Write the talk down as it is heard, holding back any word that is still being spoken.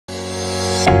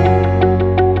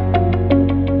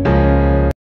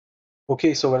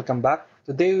Okay, so welcome back.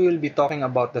 Today we will be talking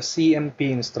about the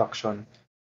CMP instruction.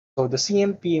 So the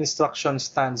CMP instruction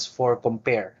stands for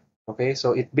compare. Okay,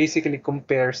 so it basically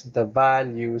compares the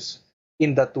values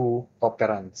in the two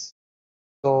operands.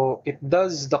 So it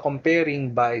does the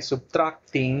comparing by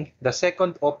subtracting the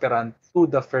second operand to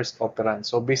the first operand.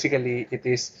 So basically it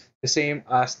is the same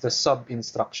as the sub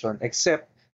instruction,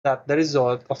 except that the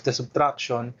result of the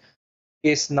subtraction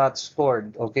is not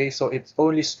stored. Okay, so it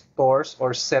only stores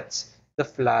or sets the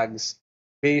flags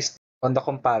based on the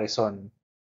comparison.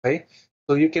 Okay,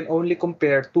 so you can only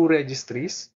compare two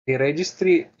registries, a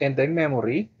registry and a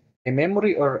memory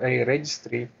or a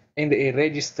registry, and a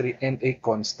registry and a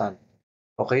constant.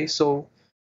 Okay, so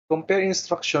compare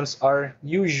instructions are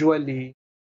usually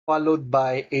followed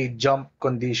by a jump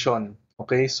condition.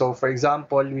 Okay, so for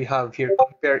example, we have here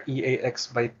compare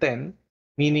EAX by 10,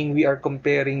 meaning we are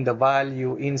comparing the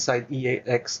value inside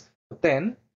EAX to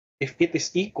 10. If it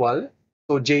is equal,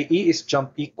 so JE is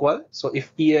jump equal. So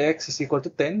if EAX is equal to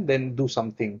 10, then do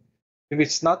something. If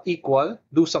it's not equal,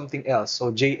 do something else.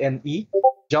 So JNE,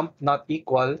 jump not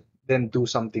equal, then do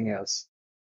something else.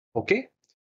 Okay,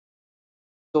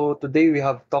 so today we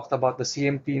have talked about the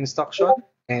CMP instruction,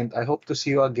 and I hope to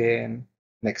see you again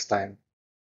next time.